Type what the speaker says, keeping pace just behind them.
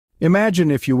Imagine,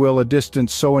 if you will, a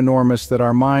distance so enormous that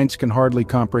our minds can hardly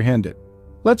comprehend it.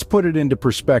 Let's put it into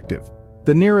perspective.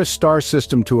 The nearest star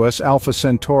system to us, Aplha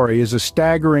Centauri, is a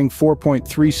staggering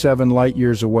 4.37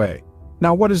 light-years away.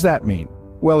 Now, what does that mean?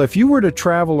 Well, if you were to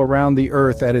travel around the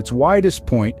Earth at its widest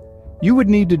point, you would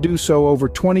need to do so over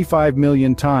 25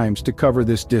 million times to cover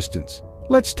this distance.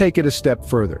 Let's take it a step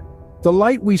further. The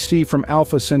light we see from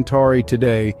Aplha Centauri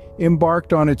today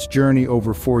embarked on its journey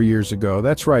over 4 years ago.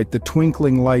 That's right, the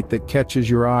twinkling light that catches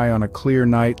your eye on a clear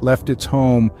night left its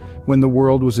home when the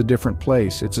world was a different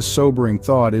place. It's a sobering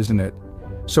thought, isn't it?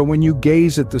 So when you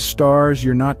gaze at the stars,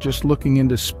 you're not just looking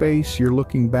into space, you're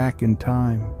looking back in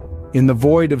time. In the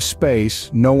void of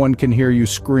space, no one can hear you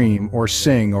scream or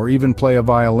sing or even play a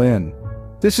violin.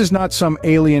 This is not some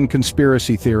alien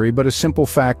conspiracy theory, but a simple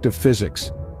fact of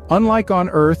physics. Unlike on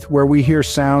Earth, where we hear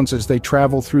sounds as they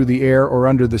travel through the air or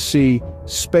under the sea,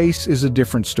 space is a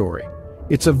different story.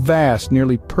 It's a vast,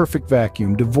 nearly perfect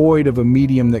vacuum, devoid of a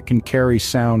medium that can carry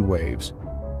sound waves.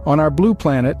 On our blue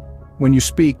planet, when you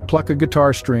speak, pluck a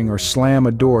guitar string, or slam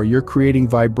a door, you're creating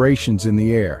vibrations in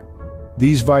the air.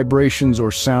 These vibrations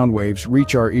or sound waves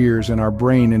reach our ears and our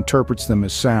brain interprets them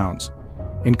as sounds.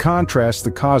 In contrast,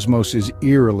 the cosmos is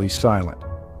eerily silent.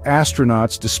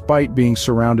 Astronauts, despite being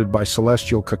surrounded by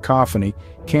celestial cacophony,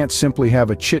 can't simply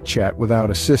have a chit-chat without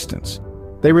assistance.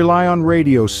 They rely on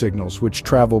radio signals which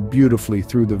travel beautifully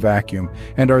through the vacuum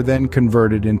and are then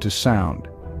converted into sound.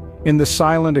 In the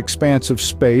silent expanse of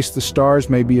space, the stars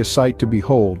may be a sight to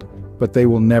behold, but they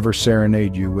will never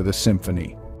serenade you with a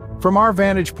symphony. From our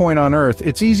vantage point on Earth,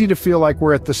 it's easy to feel like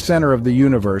we're at the center of the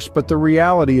universe, but the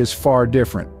reality is far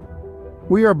different.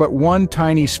 We are but one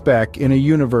tiny speck in a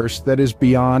universe that is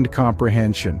beyond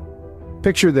comprehension.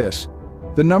 Picture this.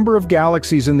 The number of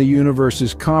galaxies in the universe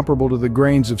is comparable to the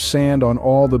grains of sand on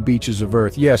all the beaches of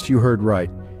Earth. Yes, you heard right.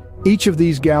 Each of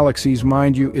these galaxies,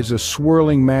 mind you, is a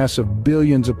swirling mass of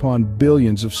billions upon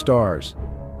billions of stars.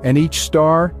 And each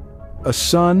star, a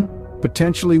sun,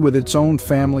 potentially with its own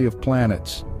family of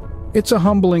planets. It's a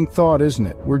humbling thought, isn't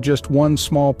it? We're just one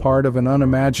small part of an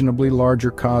unimaginably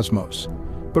larger cosmos.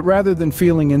 But rather than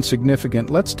feeling insignificant,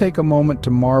 let's take a moment to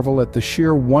marvel at the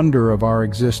sheer wonder of our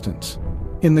existence.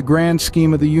 In the grand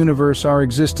scheme of the universe, our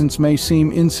existence may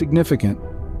seem insignificant,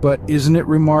 but isn't it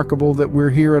remarkable that we're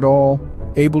here at all,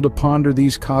 able to ponder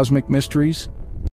these cosmic mysteries?